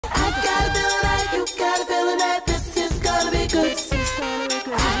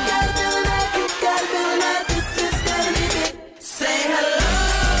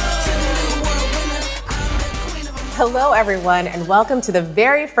Hello, everyone, and welcome to the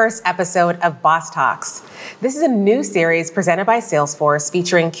very first episode of Boss Talks. This is a new series presented by Salesforce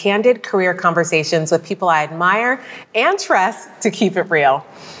featuring candid career conversations with people I admire and trust to keep it real.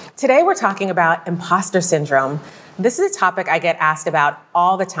 Today, we're talking about imposter syndrome. This is a topic I get asked about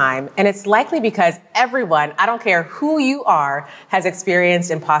all the time, and it's likely because everyone, I don't care who you are, has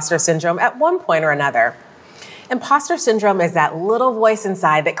experienced imposter syndrome at one point or another. Imposter syndrome is that little voice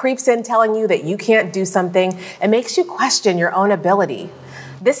inside that creeps in telling you that you can't do something and makes you question your own ability.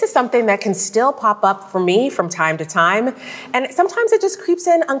 This is something that can still pop up for me from time to time, and sometimes it just creeps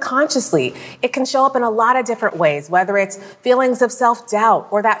in unconsciously. It can show up in a lot of different ways, whether it's feelings of self-doubt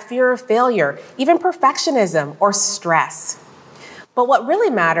or that fear of failure, even perfectionism or stress. But what really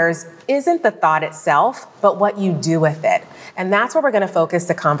matters isn't the thought itself, but what you do with it. And that's where we're going to focus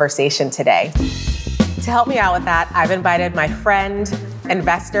the conversation today. To help me out with that, I've invited my friend,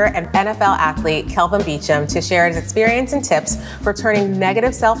 investor, and NFL athlete, Kelvin Beachum, to share his experience and tips for turning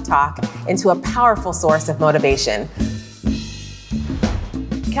negative self-talk into a powerful source of motivation.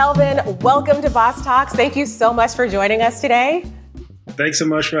 Kelvin, welcome to Boss Talks. Thank you so much for joining us today. Thanks so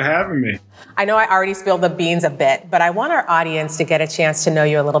much for having me. I know I already spilled the beans a bit, but I want our audience to get a chance to know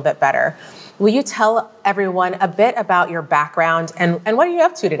you a little bit better. Will you tell everyone a bit about your background and what are you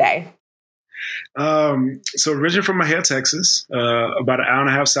up to today? So originally from Mahia, Texas, about an hour and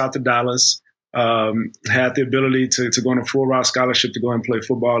a half south of Dallas. Had the ability to go on a full ride scholarship to go and play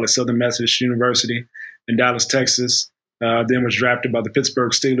football at Southern Methodist University in Dallas, Texas. Then was drafted by the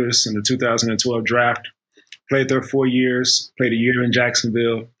Pittsburgh Steelers in the 2012 draft. Played there 4 years, played a year in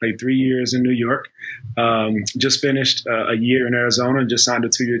Jacksonville, played 3 years in New York. Just finished a year in Arizona and just signed a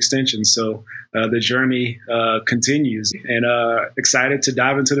 2-year extension. So the journey continues, and excited to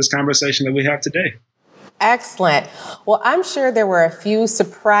dive into this conversation that we have today. Excellent. Well, I'm sure there were a few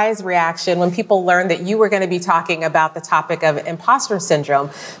surprise reactions when people learned that you were going to be talking about the topic of imposter syndrome,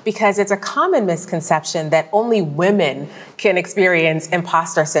 because it's a common misconception that only women can experience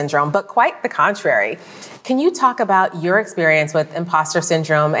imposter syndrome, but quite the contrary. Can you talk about your experience with imposter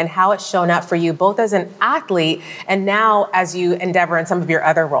syndrome and how it's shown up for you both as an athlete and now as you endeavor in some of your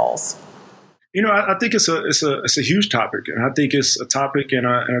other roles? You know, I think it's a huge topic, and I think it's a topic and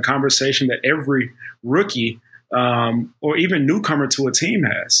a conversation that every rookie or even newcomer to a team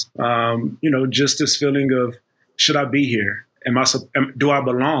has. Just this feeling of, should I be here? Do I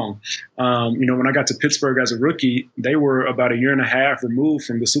belong? When I got to Pittsburgh as a rookie, they were about a year and a half removed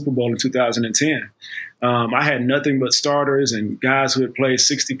from the Super Bowl in 2010. I had nothing but starters and guys who had played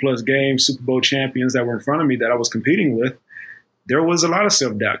 60-plus games, Super Bowl champions that were in front of me that I was competing with. There was a lot of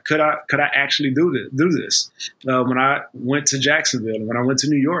self-doubt. Could I actually do this? When I went to Jacksonville, when I went to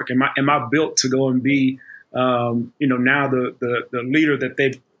New York, am I built to go and be, now the leader that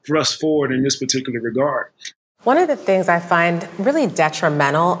they've thrust forward in this particular regard? One of the things I find really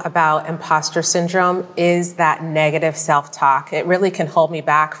detrimental about imposter syndrome is that negative self-talk. It really can hold me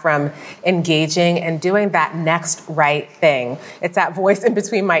back from engaging and doing that next right thing. It's that voice in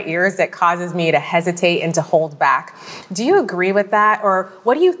between my ears that causes me to hesitate and to hold back. Do you agree with that? Or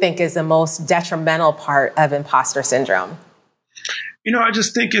what do you think is the most detrimental part of imposter syndrome? You know, I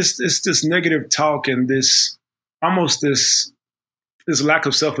just think it's this negative talk and this lack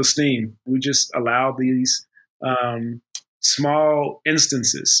of self-esteem. We just allow these small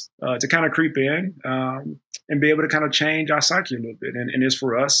instances to kind of creep in and be able to kind of change our psyche a little bit. And it's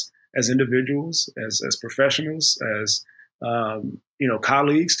for us as individuals, as professionals, as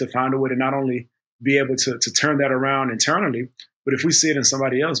colleagues, to find a way to not only be able to turn that around internally, but if we see it in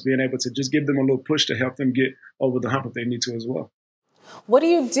somebody else, being able to just give them a little push to help them get over the hump if they need to as well. What do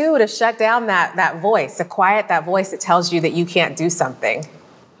you do to shut down that voice, to quiet that voice that tells you that you can't do something?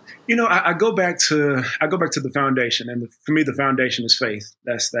 You know, I go back to the foundation, and for me, the foundation is faith.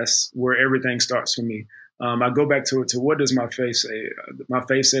 That's where everything starts for me. I go back to what does my faith say? My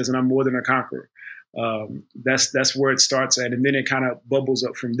faith says, and I'm more than a conqueror. That's where it starts at, and then it kind of bubbles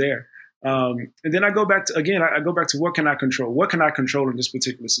up from there. And then I go back to what can I control? What can I control in this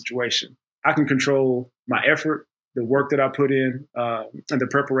particular situation? I can control my effort, the work that I put in, and the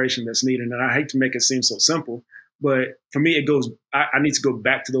preparation that's needed. And I hate to make it seem so simple, but for me, I need to go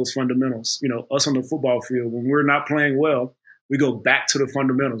back to those fundamentals. You know, us on the football field, when we're not playing well, we go back to the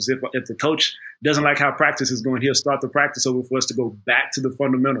fundamentals. If the coach doesn't like how practice is going, he'll start the practice over for us to go back to the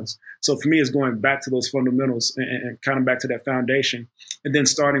fundamentals. So for me, it's going back to those fundamentals and kind of back to that foundation, and then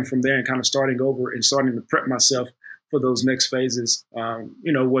starting from there and kind of starting over and starting to prep myself for those next phases,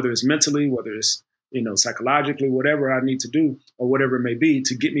 whether it's mentally, whether it's, psychologically, whatever I need to do or whatever it may be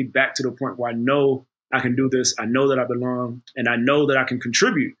to get me back to the point where I know I can do this. I know that I belong, and I know that I can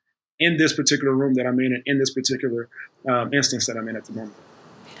contribute in this particular room that I'm in this particular instance that I'm in at the moment.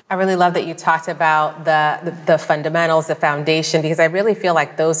 I really love that you talked about the fundamentals, the foundation, because I really feel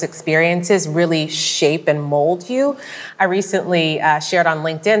like those experiences really shape and mold you. I recently shared on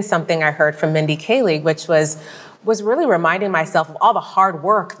LinkedIn something I heard from Mindy Kaling, which was really reminding myself of all the hard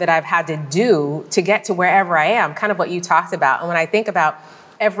work that I've had to do to get to wherever I am, kind of what you talked about. And when I think about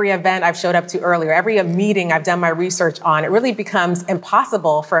every event I've showed up to earlier, every meeting I've done my research on, it really becomes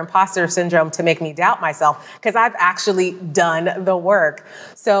impossible for imposter syndrome to make me doubt myself because I've actually done the work.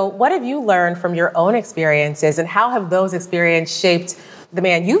 So what have you learned from your own experiences, and how have those experiences shaped the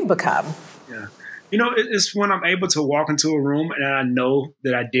man you've become? Yeah. It's when I'm able to walk into a room and I know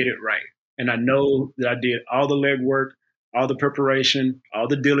that I did it right. And I know that I did all the legwork, all the preparation, all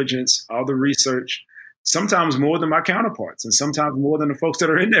the diligence, all the research, sometimes more than my counterparts and sometimes more than the folks that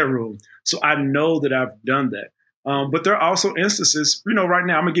are in that room. So I know that I've done that. But there are also instances, right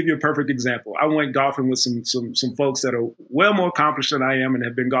now, I'm gonna give you a perfect example. I went golfing with some folks that are well more accomplished than I am and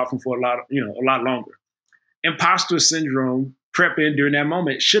have been golfing for a lot longer. Imposter syndrome crept in during that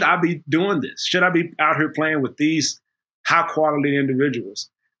moment. Should I be doing this? Should I be out here playing with these high quality individuals?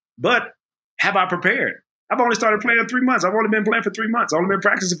 But have I prepared? I've only started playing in 3 months. I've only been playing for 3 months. I've only been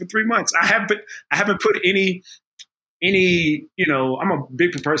practicing for 3 months. I haven't put any, I'm a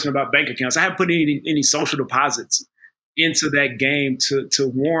big person about bank accounts. I haven't put any social deposits into that game to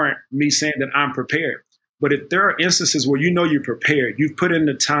warrant me saying that I'm prepared. But if there are instances where you're prepared, you've put in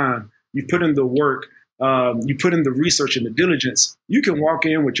the time, you've put in the work, you put in the research and the diligence, you can walk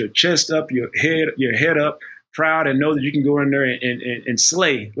in with your chest up, your head up, proud, and know that you can go in there and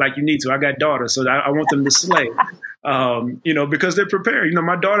slay like you need to. I got daughters, so I want them to slay, because they're prepared.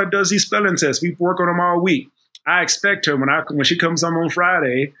 My daughter does these spelling tests. We work on them all week. I expect her when she comes home on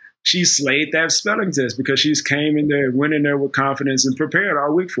Friday, she slayed that spelling test because she's came in there and went in there with confidence and prepared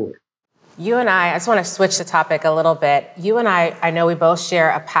all week for it. You and I just want to switch the topic a little bit. You and I know we both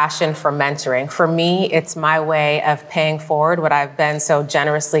share a passion for mentoring. For me, it's my way of paying forward what I've been so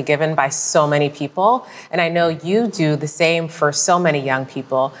generously given by so many people. And I know you do the same for so many young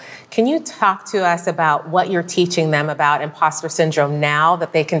people. Can you talk to us about what you're teaching them about imposter syndrome now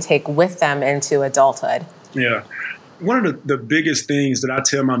that they can take with them into adulthood? Yeah. One of the biggest things that I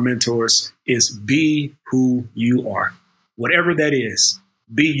tell my mentors is be who you are. Whatever that is,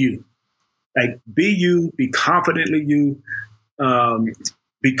 be you. Like, be you, be confidently you,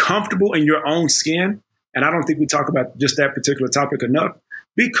 be comfortable in your own skin. And I don't think we talk about just that particular topic enough.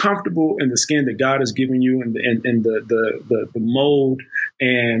 Be comfortable in the skin that God has given you and the mold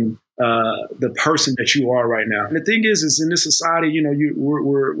and the person that you are right now. And the thing is in this society,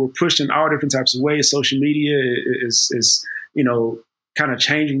 we're pushed in all different types of ways. Social media is kind of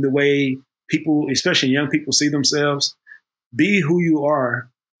changing the way people, especially young people, see themselves. Be who you are.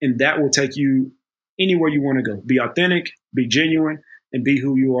 And that will take you anywhere you want to go. Be authentic, be genuine, and be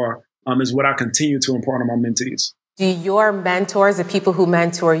who you are, is what I continue to impart on my mentees. Do your mentors, the people who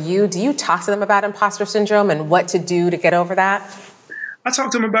mentor you, do you talk to them about imposter syndrome and what to do to get over that? I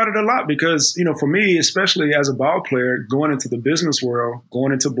talk to them about it a lot because, for me, especially as a ball player, going into the business world,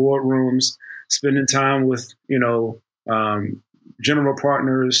 going into boardrooms, spending time with, general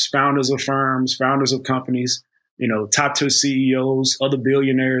partners, founders of firms, founders of companies, top tier CEOs, other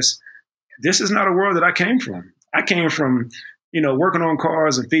billionaires. This is not a world that I came from. I came from, working on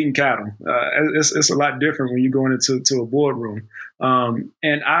cars and feeding cattle. It's a lot different when you're going into a boardroom.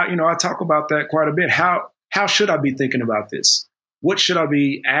 And I talk about that quite a bit. How should I be thinking about this? What should I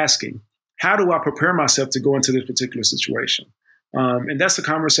be asking? How do I prepare myself to go into this particular situation? And that's a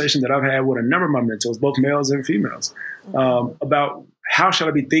conversation that I've had with a number of my mentors, both males and females, about how should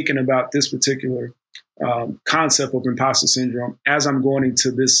I be thinking about this particular concept of imposter syndrome as I'm going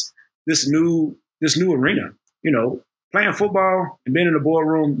into this new arena. Playing football and being in the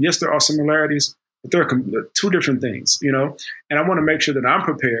boardroom, yes, there are similarities, but they're two different things, and I want to make sure that I'm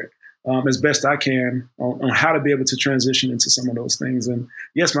prepared as best I can on how to be able to transition into some of those things. And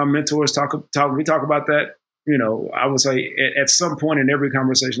yes, my mentors we talk about that, I would say at some point in every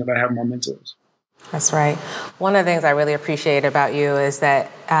conversation that I have with my mentors. That's right. One of the things I really appreciate about you is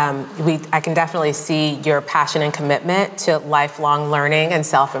that I can definitely see your passion and commitment to lifelong learning and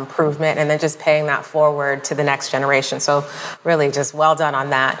self-improvement, and then just paying that forward to the next generation. So really just well done on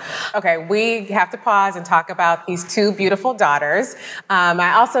that. Okay, we have to pause and talk about these two beautiful daughters.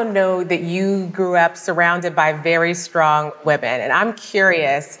 I also know that you grew up surrounded by very strong women, and I'm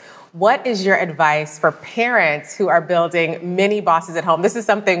curious, what is your advice for parents who are building mini bosses at home? This is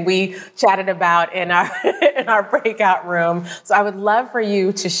something we chatted about in our in our breakout room. So I would love for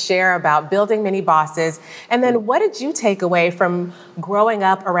you to share about building mini bosses. And then what did you take away from growing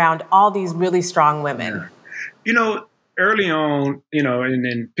up around all these really strong women? You know, early on, and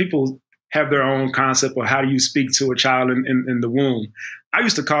then people have their own concept of how do you speak to a child in the womb. I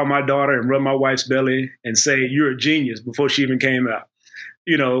used to call my daughter and rub my wife's belly and say, "You're a genius," before she even came out.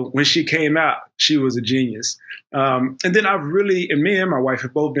 When she came out, she was a genius. And then and me and my wife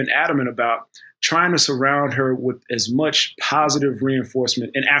have both been adamant about trying to surround her with as much positive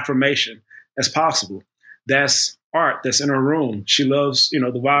reinforcement and affirmation as possible. That's art that's in her room. She loves,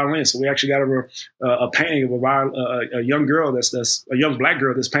 the violin. So we actually got her a painting of a young girl that's a young Black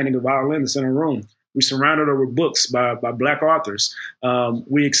girl that's painting a violin that's in her room. We surrounded her with books by Black authors.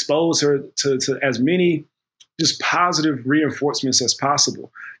 We exposed her to as many just positive reinforcements as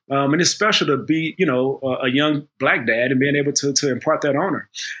possible. And it's special to be, a young Black dad and being able to impart that on her.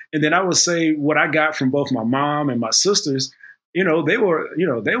 And then I would say what I got from both my mom and my sisters, they were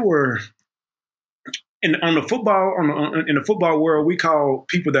in the football world, we call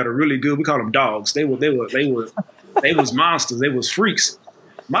people that are really good, we call them dogs. They was monsters. They was freaks.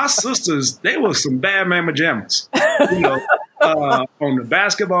 My sisters, they were some bad mamma jammas. On the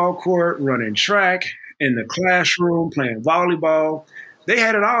basketball court, running track, in the classroom, playing volleyball. They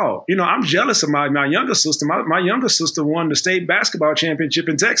had it all. I'm jealous of my younger sister. My younger sister won the state basketball championship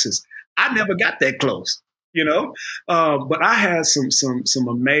in Texas. I never got that close. But I had some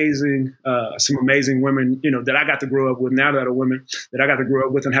amazing women, that I got to grow up with now that are women that I got to grow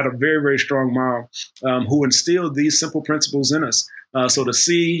up with, and had a very, very strong mom who instilled these simple principles in us. So to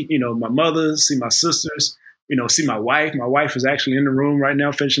see, my mother, see my sisters, see my wife. My wife is actually in the room right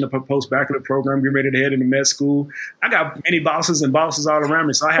now, finishing up her postbachelor program, getting ready to head into med school. I got many bosses and bosses all around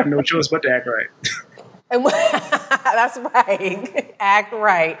me, so I have no choice but to act right. And that's right. Act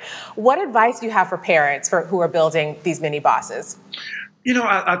right. What advice do you have for parents who are building these mini bosses?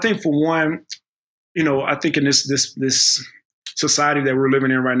 I think for one, I think in this society that we're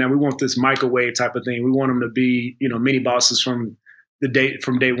living in right now, we want this microwave type of thing. We want them to be, mini bosses from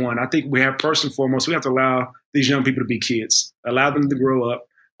day one. I think we have, first and foremost, we have to allow these young people to be kids, allow them to grow up,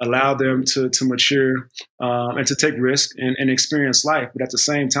 allow them to mature and to take risk and experience life. But at the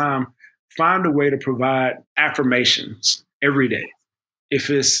same time, find a way to provide affirmations every day. If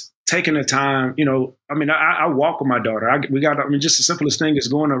it's taking the time, I walk with my daughter. Just the simplest thing is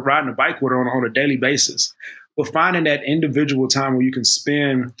going and riding a bike with her on a daily basis. But finding that individual time where you can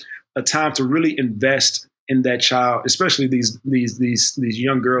spend a time to really invest in that child, especially these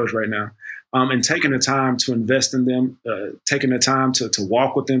young girls right now, and taking the time to invest in them, taking the time to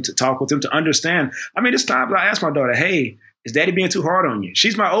walk with them, to talk with them, to understand. It's time I ask my daughter, "Hey, is Daddy being too hard on you?"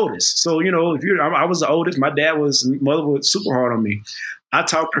 She's my oldest. So, I was the oldest. My mother was super hard on me. I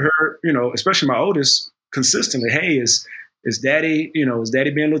talk to her, especially my oldest, consistently. "Hey, is Daddy being a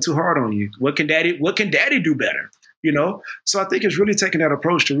little too hard on you? What can Daddy do better?" So I think it's really taking that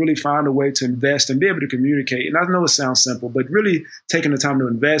approach to really find a way to invest and be able to communicate. And I know it sounds simple, but really taking the time to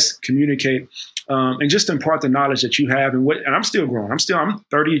invest, communicate, and just impart the knowledge that you have. And I'm still growing. I'm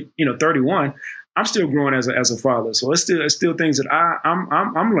 30, 31. I'm still growing as a father. So it's still things that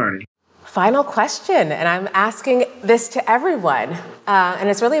I'm learning. Final question, and I'm asking this to everyone, and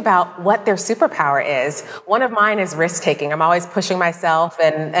it's really about what their superpower is. One of mine is risk-taking. I'm always pushing myself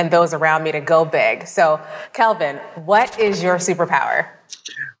and those around me to go big. So, Kelvin, what is your superpower?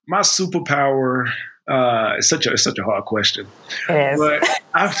 My superpower is such a hard question. It is. But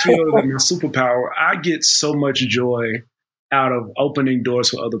I feel that my superpower, I get so much joy out of opening doors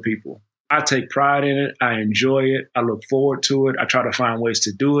for other people. I take pride in it. I enjoy it. I look forward to it. I try to find ways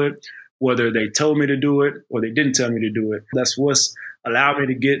to do it, whether they told me to do it or they didn't tell me to do it. That's what's allowed me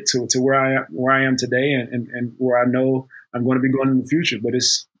to get to where I am today and where I know I'm going to be going in the future. But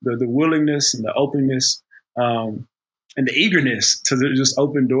it's the willingness and the openness and the eagerness to just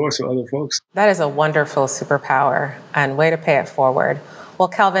open doors for other folks. That is a wonderful superpower and way to pay it forward. Well,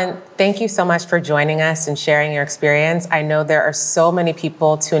 Kelvin, thank you so much for joining us and sharing your experience. I know there are so many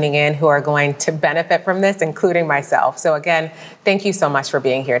people tuning in who are going to benefit from this, including myself. So again, thank you so much for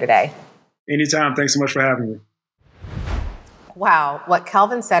being here today. Anytime. Thanks so much for having me. Wow, what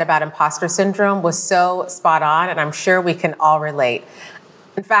Kelvin said about imposter syndrome was so spot on, and I'm sure we can all relate.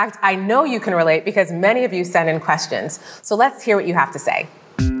 In fact, I know you can relate because many of you sent in questions. So let's hear what you have to say.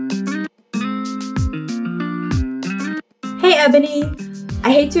 Hey, Ebony.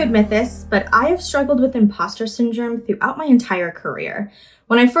 I hate to admit this, but I have struggled with imposter syndrome throughout my entire career.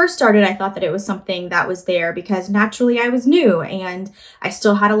 When I first started, I thought that it was something that was there because naturally I was new and I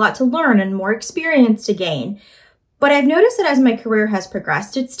still had a lot to learn and more experience to gain. But I've noticed that as my career has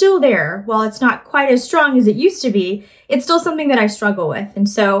progressed, it's still there. While it's not quite as strong as it used to be, it's still something that I struggle with. And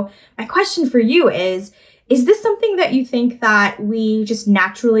so my question for you is this something that you think that we just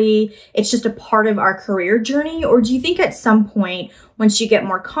naturally, it's just a part of our career journey? Or do you think at some point, once you get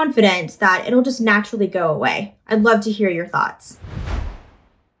more confidence, that it'll just naturally go away? I'd love to hear your thoughts.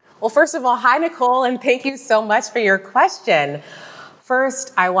 Well, first of all, hi, Nicole, and thank you so much for your question.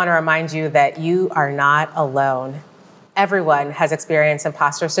 First, I want to remind you that you are not alone. Everyone has experienced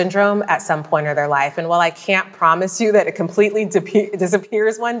imposter syndrome at some point in their life. And while I can't promise you that it completely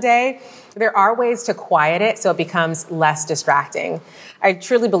disappears one day, there are ways to quiet it so it becomes less distracting. I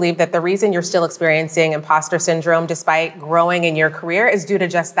truly believe that the reason you're still experiencing imposter syndrome despite growing in your career is due to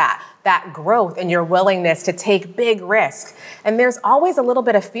just that growth and your willingness to take big risks. And there's always a little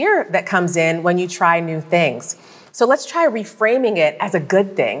bit of fear that comes in when you try new things. So let's try reframing it as a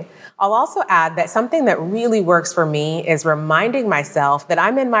good thing. I'll also add that something that really works for me is reminding myself that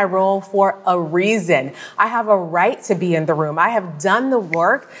I'm in my role for a reason. I have a right to be in the room. I have done the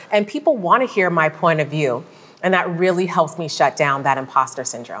work and people want to hear my point of view. And that really helps me shut down that imposter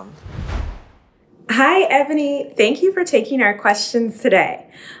syndrome. Hi, Ebony. Thank you for taking our questions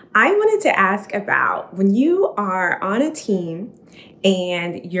today. I wanted to ask about when you are on a team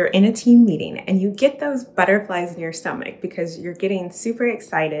and you're in a team meeting and you get those butterflies in your stomach because you're getting super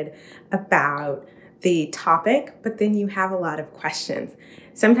excited about the topic, but then you have a lot of questions.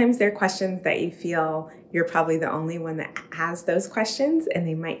 Sometimes they're questions that you feel you're probably the only one that has those questions and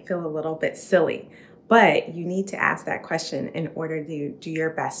they might feel a little bit silly, but you need to ask that question in order to do your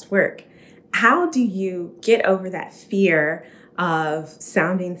best work. How do you get over that fear of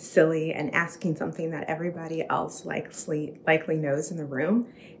sounding silly and asking something that everybody else likely knows in the room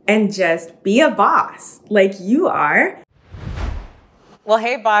and just be a boss like you are? Well,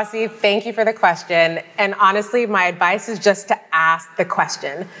 hey, Bossy, thank you for the question. And honestly, my advice is just to ask the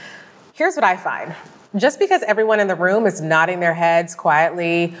question. Here's what I find. Just because everyone in the room is nodding their heads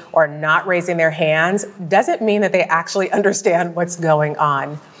quietly or not raising their hands doesn't mean that they actually understand what's going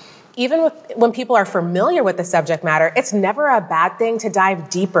on. Even when people are familiar with the subject matter, it's never a bad thing to dive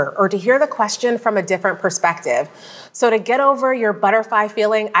deeper or to hear the question from a different perspective. So to get over your butterfly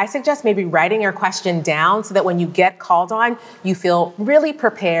feeling, I suggest maybe writing your question down so that when you get called on, you feel really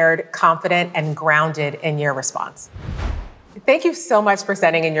prepared, confident, and grounded in your response. Thank you so much for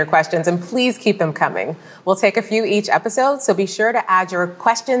sending in your questions, and please keep them coming. We'll take a few each episode, so be sure to add your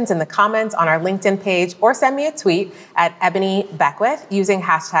questions in the comments on our LinkedIn page or send me a tweet at Ebony Beckwith using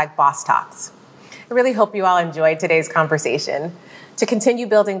hashtag BossTalks. I really hope you all enjoyed today's conversation. To continue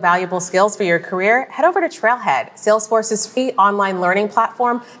building valuable skills for your career, head over to Trailhead, Salesforce's free online learning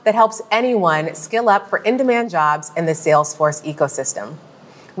platform that helps anyone skill up for in-demand jobs in the Salesforce ecosystem.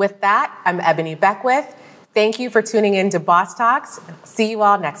 With that, I'm Ebony Beckwith. Thank you for tuning in to Boss Talks. See you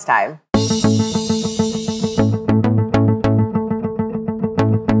all next time.